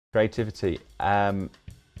Creativity.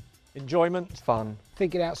 Enjoyment. Fun.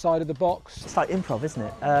 Thinking outside of the box. It's like improv, isn't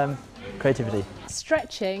it? Creativity.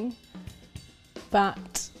 Stretching,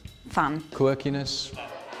 but fun. Quirkiness.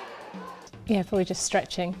 yeah, probably just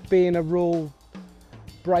stretching. Being a rule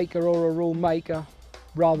breaker or a rule maker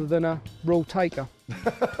rather than a rule taker.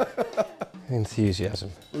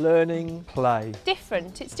 Enthusiasm. Learning. Play.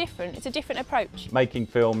 Different, it's different. It's a different approach. Making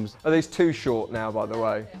films. Are these too short now, by the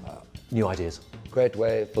way? New ideas. Great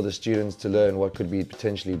way for the students to learn what could be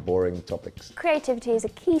potentially boring topics. Creativity is a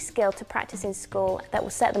key skill to practice in school that will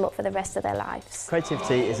set them up for the rest of their lives.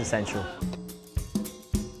 Creativity is essential.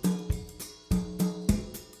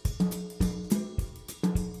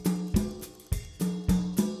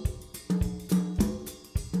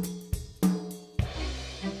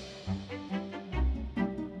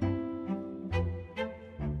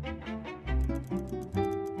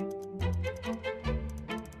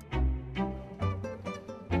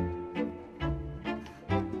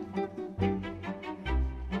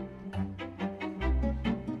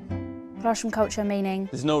 Classroom culture meaning.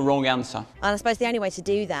 There's no wrong answer. And I suppose the only way to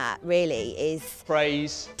do that, really, is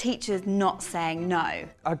Praise. teachers not saying no.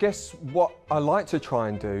 I guess what I like to try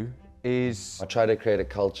and do is... I try to create a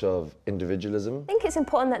culture of individualism. I think it's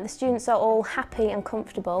important that the students are all happy and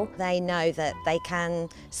comfortable. They know that they can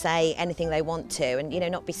say anything they want to and, you know,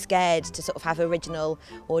 not be scared to sort of have original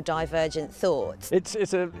or divergent thoughts.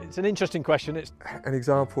 It's an interesting question. It's An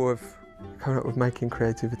example of coming up with making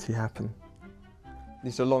creativity happen.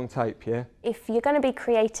 It's a long tape, yeah? If you're going to be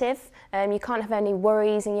creative, you can't have any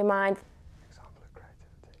worries in your mind. Example of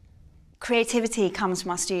creativity. Creativity comes from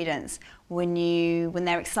our students when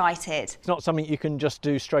they're excited. It's not something you can just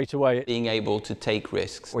do straight away. Being able to take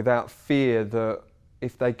risks. Without fear that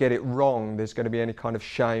if they get it wrong, there's going to be any kind of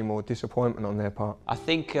shame or disappointment on their part. I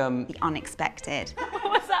think... The unexpected.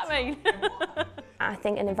 What's that mean? I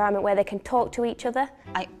think an environment where they can talk to each other.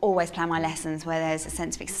 I always plan my lessons where there's a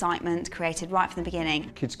sense of excitement created right from the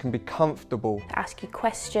beginning. Kids can be comfortable. Ask you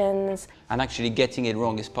questions. And actually getting it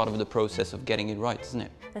wrong is part of the process of getting it right, isn't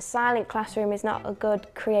it? A silent classroom is not a good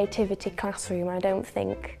creativity classroom, I don't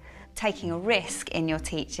think. Taking a risk in your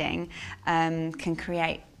teaching can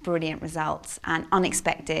create brilliant results and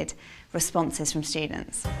unexpected responses from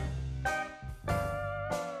students.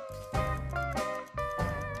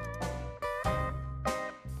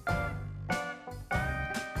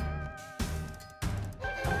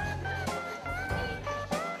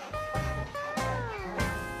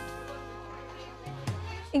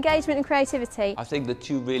 Engagement and creativity. I think the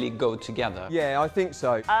two really go together. Yeah, I think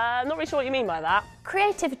so. I'm not really sure what you mean by that.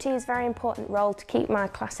 Creativity is a very important role to keep my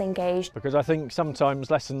class engaged. Because I think sometimes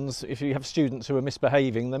lessons, if you have students who are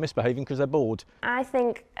misbehaving, they're misbehaving because they're bored. I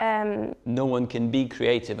think No one can be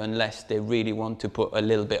creative unless they really want to put a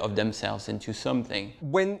little bit of themselves into something.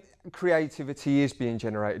 When creativity is being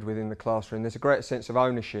generated within the classroom, there's a great sense of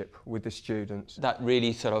ownership with the students. That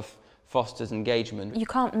really sort of fosters engagement. You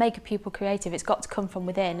can't make a pupil creative, it's got to come from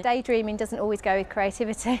within. Daydreaming doesn't always go with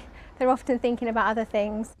creativity. They're often thinking about other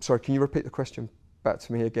things. Sorry, can you repeat the question back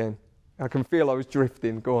to me again? I can feel I was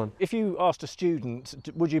drifting. Go on. If you asked a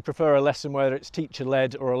student, would you prefer a lesson where it's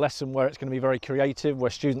teacher-led or a lesson where it's going to be very creative,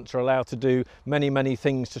 where students are allowed to do many, many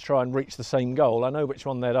things to try and reach the same goal? I know which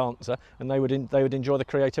one they'd answer, and they would enjoy the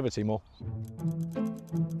creativity more.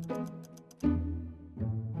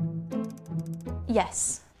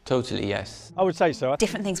 Yes. Totally, yes. I would say so.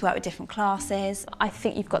 Different things work with different classes. I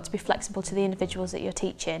think you've got to be flexible to the individuals that you're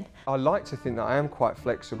teaching. I like to think that I am quite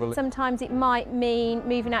flexible. Sometimes it might mean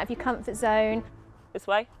moving out of your comfort zone. This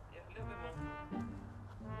way?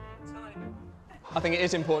 I think it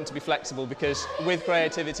is important to be flexible because with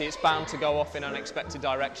creativity it's bound to go off in unexpected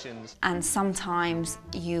directions. And sometimes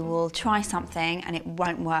you will try something and it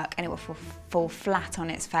won't work and it will fall flat on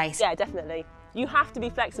its face. Yeah, definitely. You have to be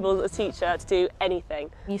flexible as a teacher to do anything.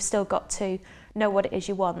 You've still got to know what it is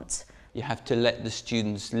you want. You have to let the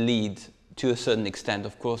students lead to a certain extent,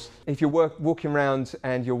 of course. If you're walking around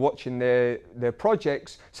and you're watching their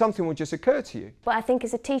projects, something will just occur to you. But I think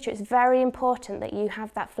as a teacher it's very important that you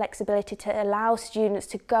have that flexibility to allow students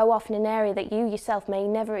to go off in an area that you yourself may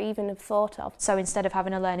never even have thought of. So instead of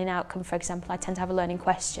having a learning outcome, for example, I tend to have a learning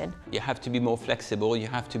question. You have to be more flexible, you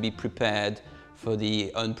have to be prepared for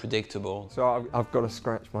the unpredictable. So I've got to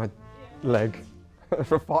scratch my leg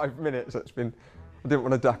for 5 minutes. I didn't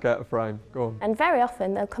want to duck out of frame. Go on. And very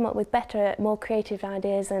often they'll come up with better, more creative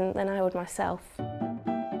ideas than I would myself.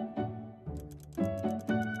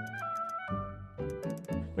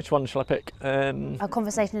 Which one shall I pick? A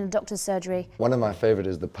conversation in a doctor's surgery. One of my favourite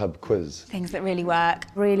is the pub quiz. Things that really work.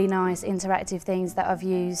 Really nice interactive things that I've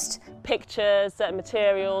used pictures, certain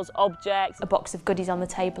materials, objects. A box of goodies on the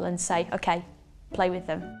table and say, OK, play with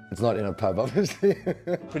them. It's not in a pub, obviously.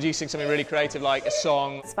 Producing something really creative like a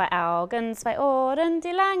song. 2 Augen, 2 Ohren,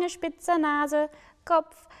 die lange spitze Nase,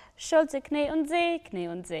 Kopf, Schulter, Knie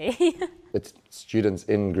und See. It's students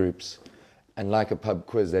in groups, and like a pub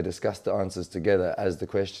quiz, they discuss the answers together as the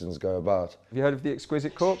questions go about. Have you heard of the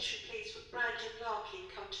exquisite corpse?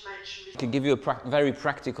 To give you a very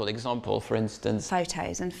practical example, for instance,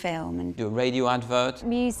 Photos and film and do a radio advert,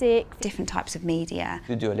 Music, different types of media.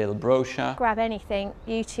 you do a little brochure. grab anything,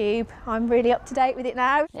 YouTube. I'm really up to date with it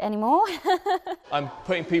now. Anymore? I'm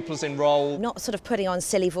putting people's in role. Not sort of putting on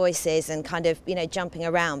silly voices and kind of, you know, jumping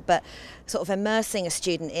around, but sort of immersing a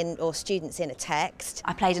student in, or students in, a text.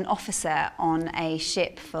 I played an officer on a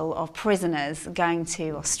ship full of prisoners going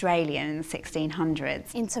to Australia in the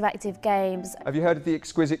 1600s. Interactive games. Have you heard of the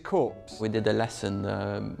exquisite corpse? We did a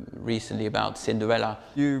lesson recently about Cinderella.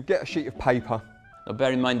 You get a sheet of paper. Now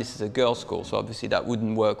bear in mind this is a girls' school, so obviously that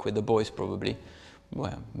wouldn't work with the boys probably.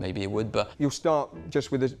 Well, maybe it would, but... You'll start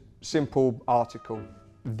just with a simple article,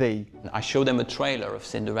 the. I show them a trailer of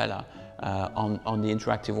Cinderella on the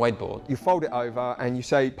interactive whiteboard. You fold it over and you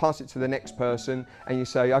say, pass it to the next person, and you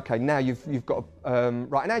say, OK, now you've got to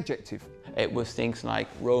write an adjective. It was things like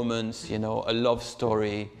romance, you know, a love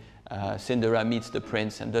story, Cinderella meets the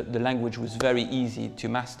prince, and the language was very easy to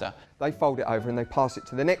master. They fold it over and they pass it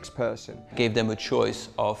to the next person. Gave them a choice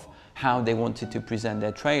of how they wanted to present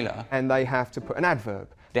their trailer. And they have to put an adverb.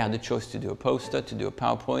 They had the choice to do a poster, to do a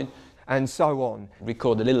PowerPoint. And so on.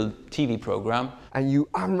 Record a little TV program. And you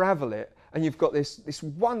unravel it, and you've got this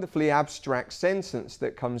wonderfully abstract sentence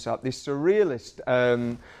that comes up, this surrealist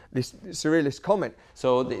comment.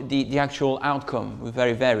 So the actual outcome was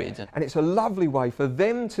very varied. And it's a lovely way for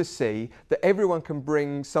them to see that everyone can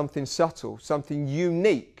bring something subtle, something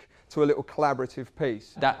unique to a little collaborative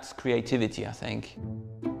piece. That's creativity, I think.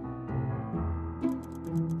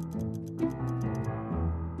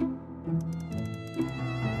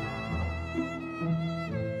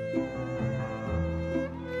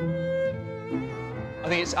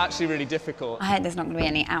 I think it's actually really difficult. I hope there's not going to be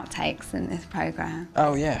any outtakes in this programme.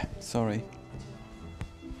 Oh yeah, sorry.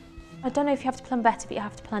 I don't know if you have to plan better, but you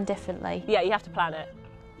have to plan differently. Yeah, you have to plan it.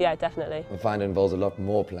 Yeah, definitely. I find it involves a lot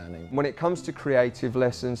more planning. When it comes to creative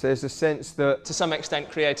lessons, there's a sense that... To some extent,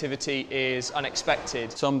 creativity is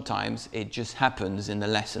unexpected. Sometimes it just happens in the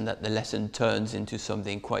lesson that the lesson turns into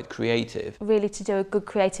something quite creative. Really, to do a good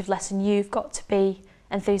creative lesson, you've got to be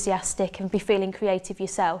enthusiastic and be feeling creative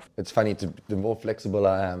yourself. It's funny, the more flexible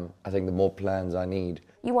I am, I think the more plans I need.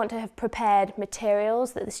 You want to have prepared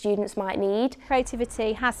materials that the students might need.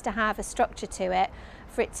 Creativity has to have a structure to it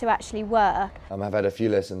for it to actually work. I've had a few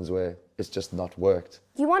lessons where it's just not worked.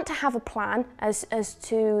 You want to have a plan as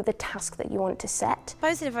to the task that you want to set. I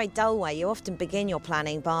suppose in a very dull way, you often begin your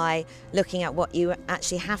planning by looking at what you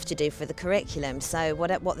actually have to do for the curriculum, so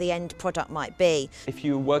what the end product might be. If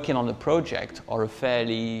you're working on a project or a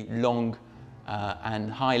fairly long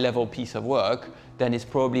and high-level piece of work, then it's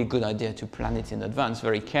probably a good idea to plan it in advance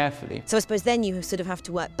very carefully. So I suppose then you sort of have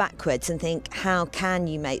to work backwards and think, how can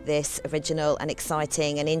you make this original and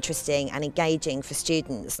exciting and interesting and engaging for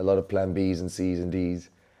students? A lot of plan Bs and Cs and Ds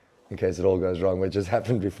in case it all goes wrong, which has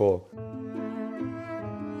happened before.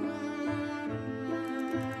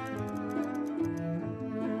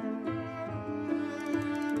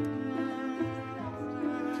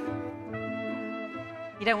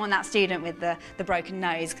 You don't want that student with the broken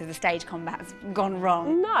nose because the stage combat's gone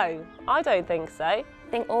wrong. No, I don't think so. I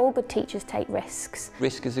think all good teachers take risks.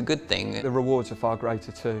 Risk is a good thing. The rewards are far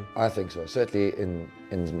greater too. I think so, certainly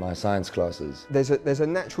in my science classes. There's a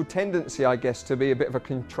natural tendency, I guess, to be a bit of a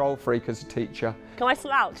control freak as a teacher. Can I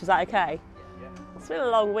slouch? Is that okay? It's been a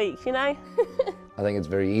long week, you know? I think it's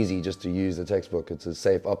very easy just to use the textbook. It's a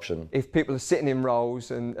safe option. If people are sitting in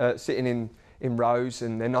rows and sitting in rows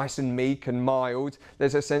and they're nice and meek and mild,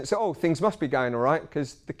 there's a sense that, oh, things must be going all right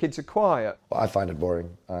because the kids are quiet. Well, I find it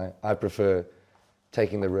boring. I prefer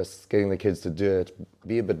taking the risks, getting the kids to do it,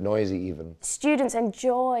 be a bit noisy even. Students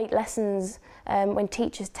enjoy lessons when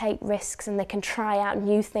teachers take risks and they can try out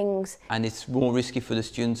new things. And it's more risky for the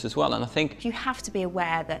students as well, and I think... You have to be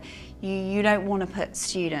aware that you don't want to put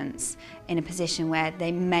students in a position where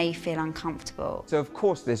they may feel uncomfortable. So of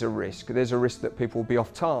course there's a risk. There's a risk that people will be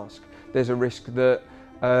off task. There's a risk that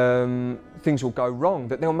things will go wrong,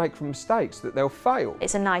 that they'll make mistakes, that they'll fail.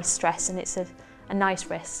 It's a nice stress and it's a nice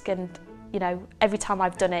risk, and you know, every time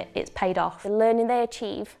I've done it, it's paid off. The learning they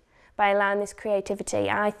achieve by allowing this creativity,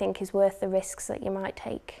 I think, is worth the risks that you might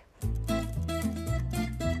take.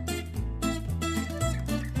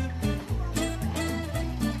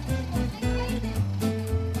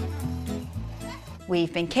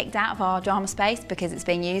 We've been kicked out of our drama space because it's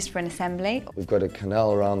being used for an assembly. We've got a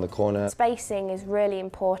canal around the corner. Spacing is really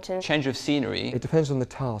important. Change of scenery. It depends on the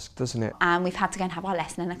task, doesn't it? And we've had to go and have our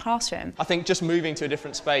lesson in a classroom. I think just moving to a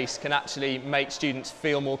different space can actually make students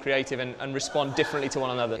feel more creative and respond differently to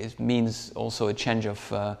one another. It means also a change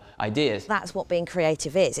of ideas. That's what being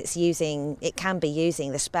creative is. It can be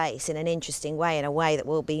using the space in an interesting way, in a way that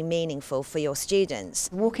will be meaningful for your students.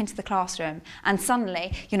 Walk into the classroom and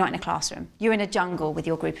suddenly you're not in a classroom. You're in a jungle with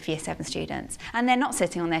your group of Year 7 students. And they're not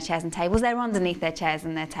sitting on their chairs and tables, they're underneath their chairs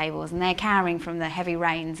and their tables, and they're cowering from the heavy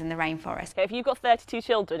rains in the rainforest. If you've got 32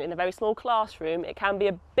 children in a very small classroom, it can be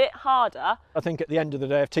a bit harder. I think at the end of the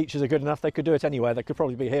day, if teachers are good enough, they could do it anywhere. They could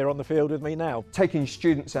probably be here on the field with me now. Taking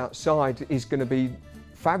students outside is going to be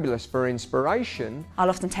fabulous for inspiration.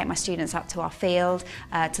 I'll often take my students up to our field,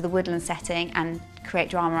 to the woodland setting, and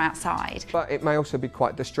create drama outside. But it may also be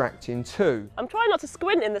quite distracting too. I'm trying not to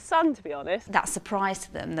squint in the sun, to be honest. That surprise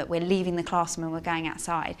to them that we're leaving the classroom and we're going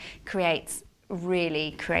outside creates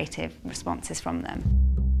really creative responses from them.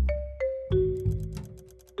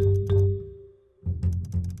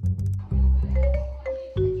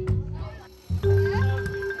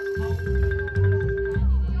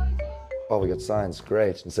 Oh, we got science,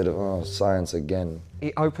 great, instead of, oh, science again.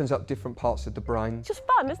 It opens up different parts of the brain. It's just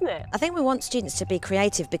fun, isn't it? I think we want students to be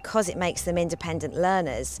creative because it makes them independent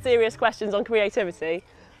learners. Serious questions on creativity.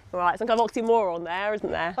 Right, some kind of oxymoron there,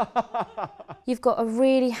 isn't there? You've got a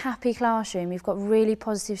really happy classroom, you've got really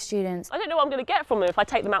positive students. I don't know what I'm going to get from them if I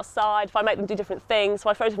take them outside, if I make them do different things, if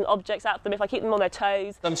I throw different objects at them, if I keep them on their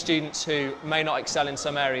toes. Some students who may not excel in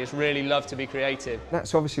some areas really love to be creative.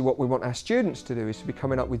 That's obviously what we want our students to do, is to be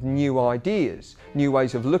coming up with new ideas, new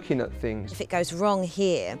ways of looking at things. If it goes wrong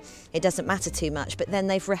here, it doesn't matter too much, but then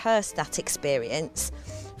they've rehearsed that experience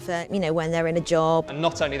for, you know, when they're in a job. And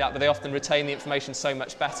not only that, but they often retain the information so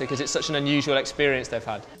much better because it's such an unusual experience they've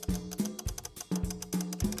had.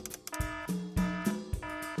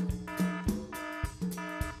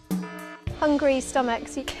 Hungry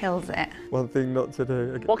stomachs. Kills it. One thing not to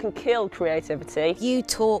do. What can kill creativity? You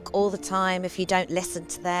talk all the time if you don't listen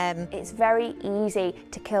to them. It's very easy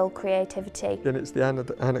to kill creativity. And it's the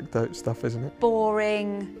anecdote stuff, isn't it?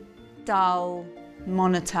 Boring, dull,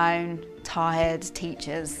 monotone, tired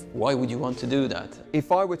teachers. Why would you want to do that?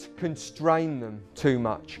 If I were to constrain them too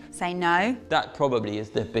much. Say no. That probably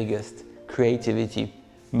is the biggest creativity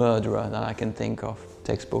murderer that I can think of.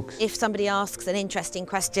 Textbooks. If somebody asks an interesting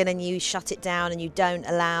question and you shut it down and you don't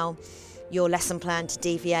allow your lesson plan to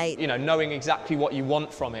deviate. You know, knowing exactly what you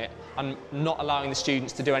want from it and not allowing the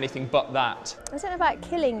students to do anything but that. I don't know about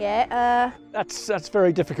killing it. That's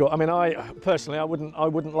very difficult. I mean, I personally, I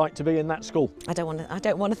wouldn't like to be in that school. I don't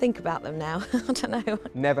want to think about them now. I don't know.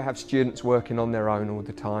 Never have students working on their own all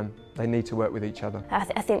the time. They need to work with each other.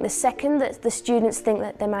 I think the second that the students think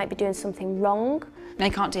that they might be doing something wrong, they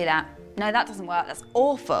can't do that. No, that doesn't work, that's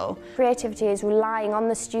awful. Creativity is relying on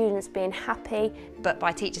the students being happy. But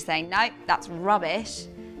by teachers saying, no, that's rubbish,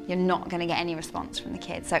 you're not going to get any response from the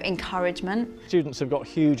kids. So encouragement. Students have got a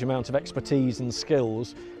huge amount of expertise and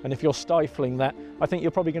skills, and if you're stifling that, I think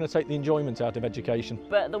you're probably going to take the enjoyment out of education.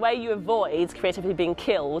 But the way you avoid creativity being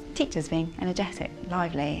killed... Teachers being energetic,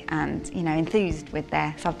 lively and, you know, enthused with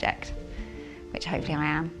their subject, which hopefully I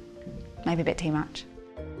am. Maybe a bit too much.